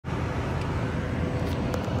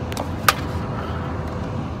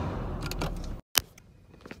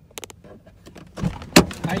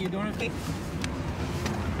You doing okay?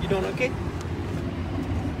 You doing okay?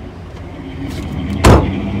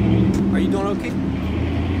 Are you doing okay?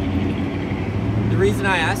 The reason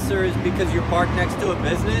I asked, sir, is because you're parked next to a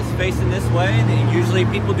business facing this way. And usually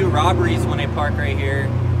people do robberies when they park right here,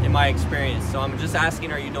 in my experience. So I'm just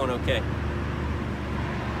asking, are you doing okay?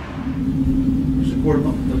 It's the Court of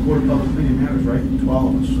Public Opinion Matters, right?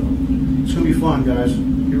 12 of us, so it's gonna be fun, guys.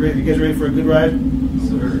 You guys ready for a good ride?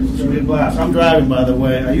 Sir. It's gonna be a blast. I'm driving, by the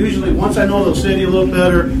way. I usually, once I know the city a little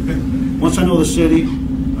better, once I know the city,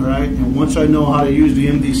 all right, and once I know how to use the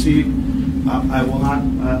MDC, I will not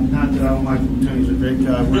that I don't like Lieutenant. He's a great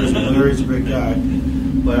guy. Larry's a great guy,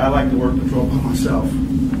 but I like to work patrol by myself,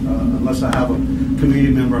 unless I have a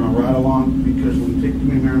community member on a ride-along, because when you take a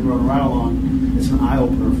community member on a ride-along, it's an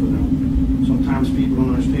eye-opener for them. Sometimes people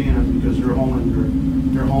don't understand because they're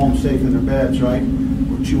home safe in their beds, right?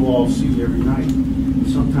 Which you all see every night. And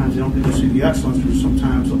sometimes they don't get to see the excellence, because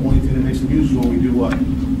sometimes the only thing that makes them use is when we do what?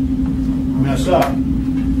 Mess up.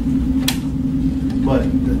 But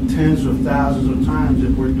the tens of thousands of times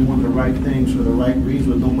that we're doing the right things for the right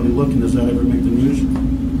reasons with nobody looking, does that ever make the news?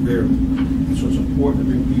 Rarely. And so it's important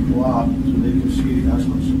to bring people out so they can see the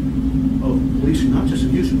excellence of policing, not just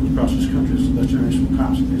in Houston, but across this country. It's the best generation of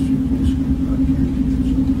cops in the history of policing.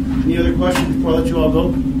 Any other questions before I let you all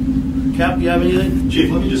go? Cap, do you have anything?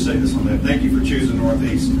 Chief, let me just say this on that. Thank you for choosing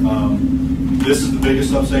Northeast. This is the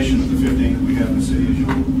biggest substation of the 15 that we have in the city, as you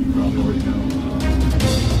probably already know.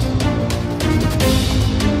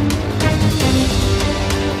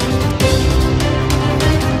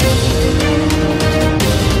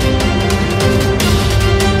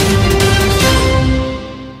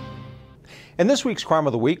 In this week's Crime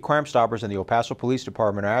of the Week, Crime Stoppers in the El Paso Police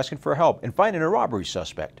Department are asking for help in finding a robbery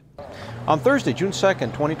suspect. On Thursday, June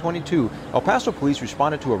 2nd, 2022, El Paso Police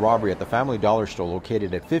responded to a robbery at the Family Dollar store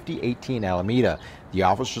located at 5018 Alameda. The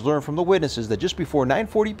officers learned from the witnesses that just before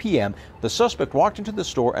 9:40 p.m., the suspect walked into the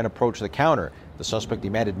store and approached the counter. The suspect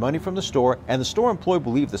demanded money from the store, and the store employee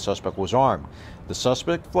believed the suspect was armed. The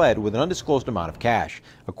suspect fled with an undisclosed amount of cash.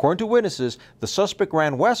 According to witnesses, the suspect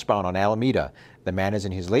ran westbound on Alameda. The man is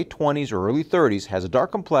in his late 20s or early 30s, has a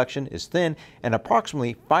dark complexion, is thin, and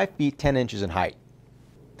approximately 5 feet 10 inches in height.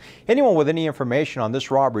 Anyone with any information on this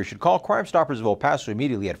robbery should call Crime Stoppers of El Paso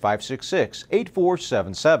immediately at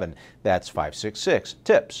 566-8477. That's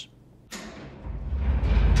 566-TIPS.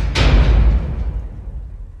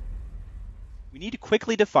 We need to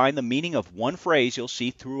quickly define the meaning of one phrase you'll see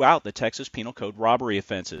throughout the Texas Penal Code robbery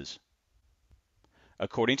offenses.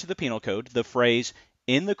 According to the Penal Code, the phrase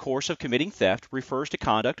 "in the course of committing theft" refers to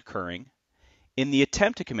conduct occurring in the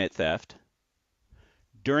attempt to commit theft,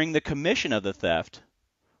 during the commission of the theft,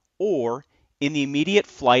 or in the immediate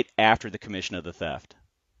flight after the commission of the theft.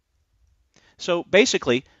 So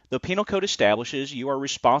basically, the Penal Code establishes you are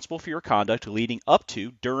responsible for your conduct leading up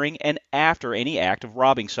to, during, and after any act of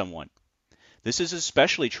robbing someone. This is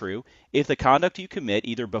especially true if the conduct you commit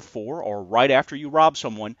either before or right after you rob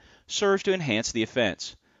someone serves to enhance the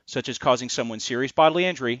offense, such as causing someone serious bodily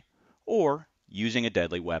injury or using a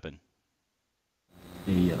deadly weapon.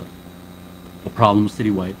 A problem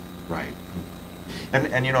citywide. Right.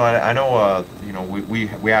 And you know, I know you know,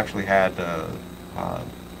 we actually had a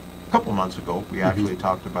couple months ago we actually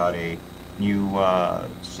talked about a new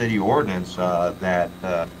city ordinance that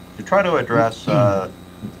to try to address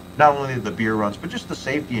not only the beer runs but just the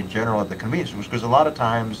safety in general at the convenience stores, because a lot of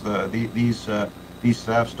times these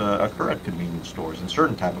thefts occur at convenience stores, and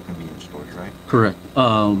certain type of convenience stores, right? Correct.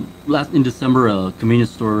 In December, a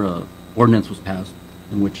convenience store ordinance was passed,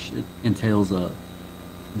 in which it entails the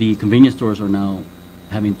convenience stores are now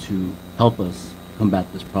having to help us combat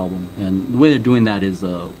this problem. And the way they're doing that is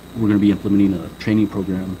we're going to be implementing a training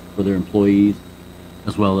program for their employees,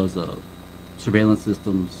 as well as surveillance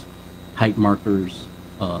systems, height markers,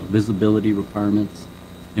 visibility requirements,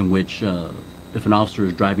 in which if an officer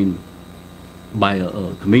is driving by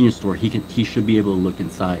a convenience store, he should be able to look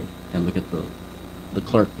inside and look at the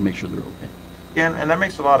clerk to make sure they're okay. Yeah, and that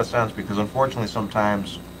makes a lot of sense, because unfortunately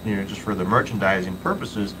sometimes, you know, just for the merchandising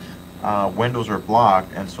purposes, windows are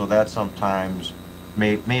blocked, and so that sometimes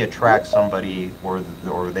may attract somebody, or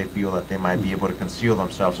they feel that they might be able to conceal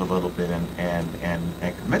themselves a little bit and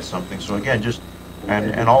commit something. So again, just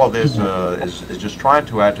and all of this is just trying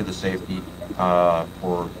to add to the safety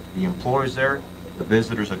for the employees there, the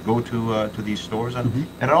visitors that go to these stores, and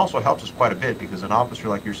it also helps us quite a bit, because an officer,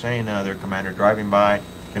 like you're saying, their commander driving by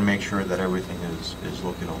can make sure that everything is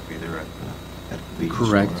looking okay there at the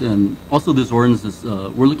correct store. And also this ordinance is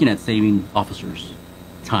we're looking at saving officers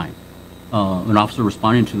time. An officer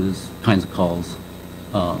responding to these kinds of calls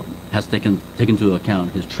has taken into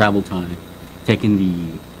account his travel time, taking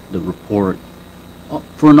the the report.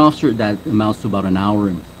 For an officer, that amounts to about an hour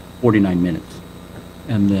and 49 minutes.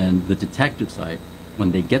 And then the detective side,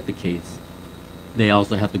 when they get the case, they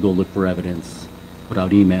also have to go look for evidence, put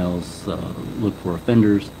out emails, look for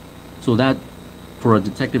offenders. So that, for a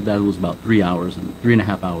detective, that was about 3 hours and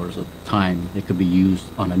 3.5 hours of time that could be used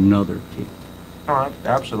on another case. Oh,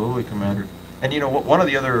 absolutely, Commander. And you know, one of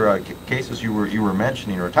the other cases you were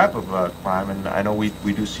mentioning, or a type of crime, and I know we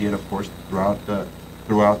do see it, of course, throughout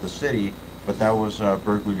the city, but that was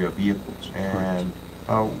burglary of vehicles. And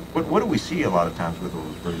what do we see a lot of times with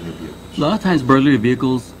those burglary vehicles? A lot of times, burglary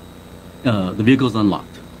vehicles, the vehicle's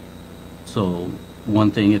unlocked. So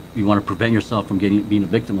one thing, if you want to prevent yourself from being a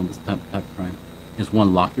victim of this type of crime, is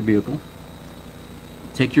one, lock your vehicle.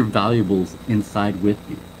 Take your valuables inside with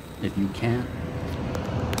you, if you can.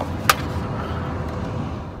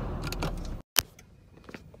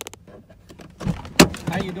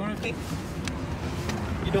 Hi, you doing okay?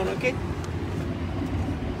 You doing okay?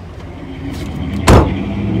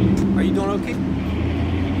 Are you doing okay?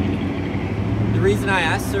 The reason I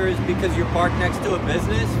asked, sir, is because you're parked next to a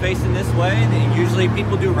business facing this way. And usually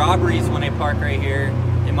people do robberies when they park right here,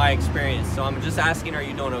 in my experience. So I'm just asking, are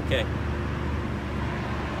you doing okay?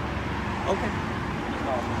 Okay.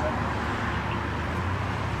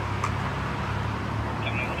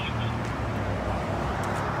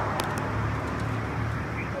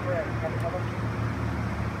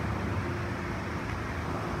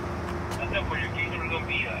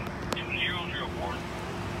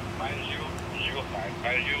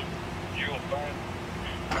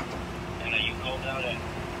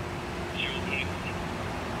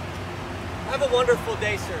 Have a wonderful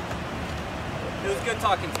day, sir. It was good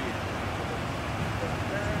talking to you.